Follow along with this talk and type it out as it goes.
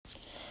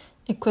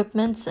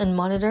Equipments and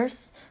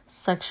monitors,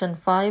 Section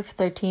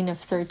 513 of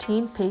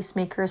 13,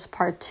 Pacemakers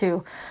Part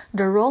 2.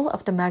 The role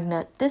of the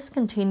magnet. This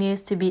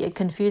continues to be a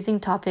confusing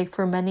topic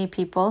for many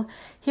people.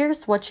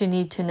 Here's what you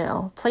need to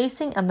know.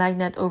 Placing a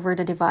magnet over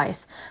the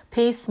device.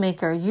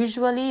 Pacemaker,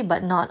 usually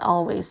but not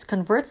always,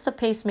 converts the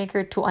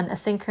pacemaker to an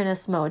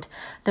asynchronous mode.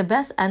 The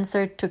best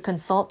answer to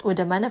consult with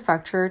the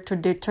manufacturer to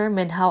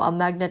determine how a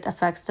magnet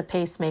affects the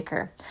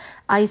pacemaker.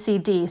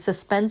 ICD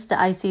suspends the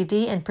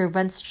ICD and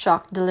prevents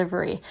shock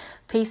delivery.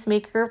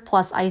 Pacemaker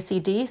plus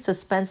ICD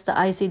suspends the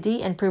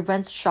ICD and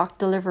prevents shock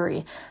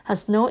delivery.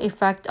 Has no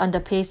effect on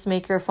the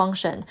pacemaker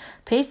function.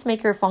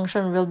 Pacemaker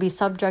function will be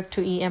subject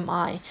to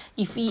EMI.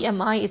 If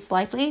EMI is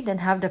likely, then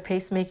have the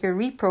pacemaker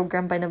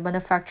reprogrammed by the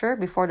manufacturer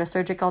before the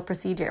surgical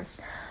procedure.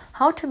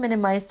 How to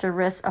minimize the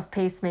risk of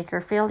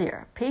pacemaker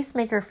failure.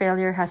 Pacemaker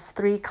failure has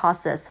three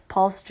causes: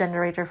 pulse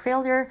generator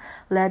failure,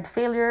 lead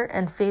failure,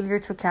 and failure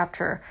to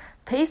capture.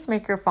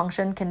 Pacemaker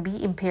function can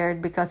be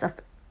impaired because of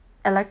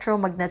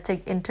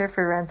electromagnetic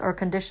interference or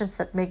conditions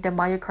that make the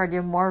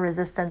myocardium more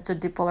resistant to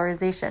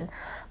depolarization.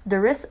 The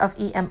risk of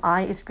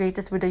EMI is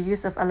greatest with the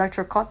use of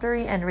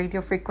electrocautery and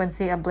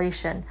radiofrequency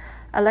ablation.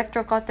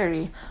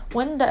 Electrocautery.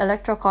 When the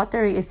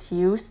electrocautery is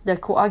used, the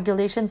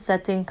coagulation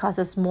setting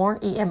causes more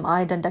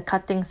EMI than the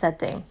cutting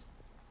setting.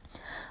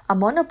 A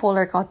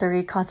monopolar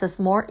cautery causes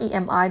more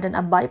EMI than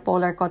a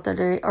bipolar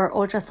cautery or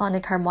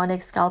ultrasonic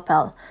harmonic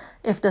scalpel.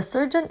 If the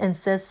surgeon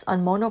insists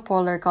on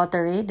monopolar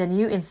cautery, then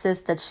you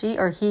insist that she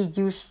or he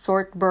use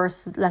short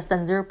bursts less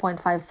than 0.5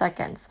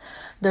 seconds.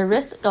 The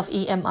risk of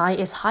EMI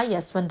is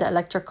highest when the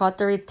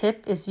electrocautery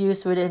tip is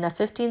used within a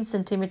 15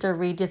 cm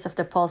radius of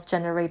the pulse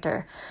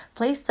generator.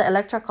 Place the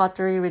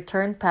electrocautery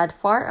return pad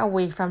far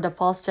away from the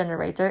pulse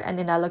generator and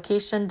in a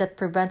location that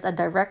prevents a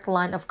direct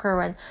line of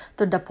current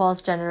to the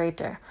pulse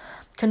generator.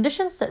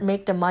 Conditions that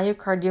make the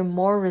myocardium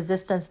more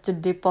resistant to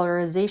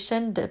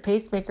depolarization. The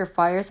pacemaker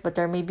fires, but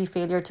there may be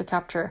failure to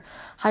capture.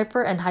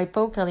 Hyper and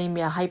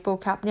hypokalemia,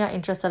 hypocapnia,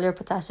 intracellular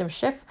potassium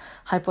shift,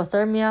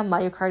 hypothermia,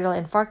 myocardial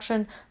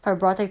infarction,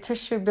 fibrotic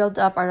tissue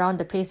buildup around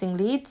the pacing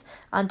leads,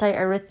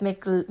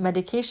 antiarrhythmic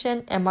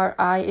medication.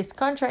 MRI is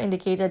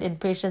contraindicated in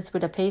patients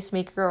with a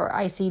pacemaker or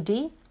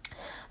ICD.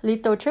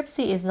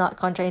 Lithotripsy is not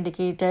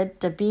contraindicated.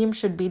 The beam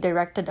should be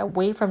directed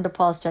away from the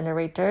pulse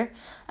generator.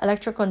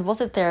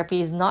 Electroconvulsive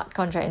therapy is not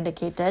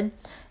contraindicated.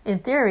 In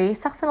theory,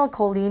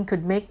 succinylcholine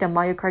could make the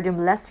myocardium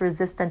less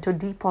resistant to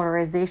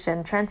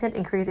depolarization, transient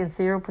increase in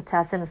serum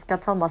potassium,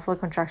 skeletal muscle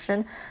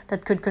contraction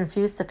that could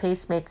confuse the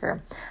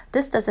pacemaker.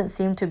 This doesn't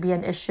seem to be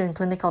an issue in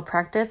clinical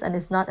practice and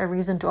is not a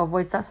reason to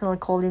avoid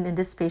succinylcholine in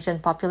this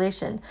patient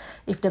population.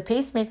 If the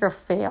pacemaker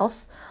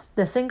fails,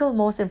 the single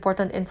most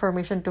important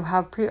information to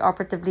have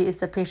preoperatively is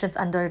the patient's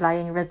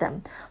underlying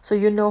rhythm, so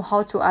you know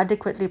how to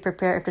adequately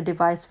prepare if the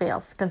device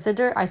fails.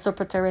 Consider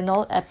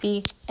isoproterenol,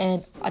 epi,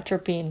 and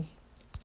atropine.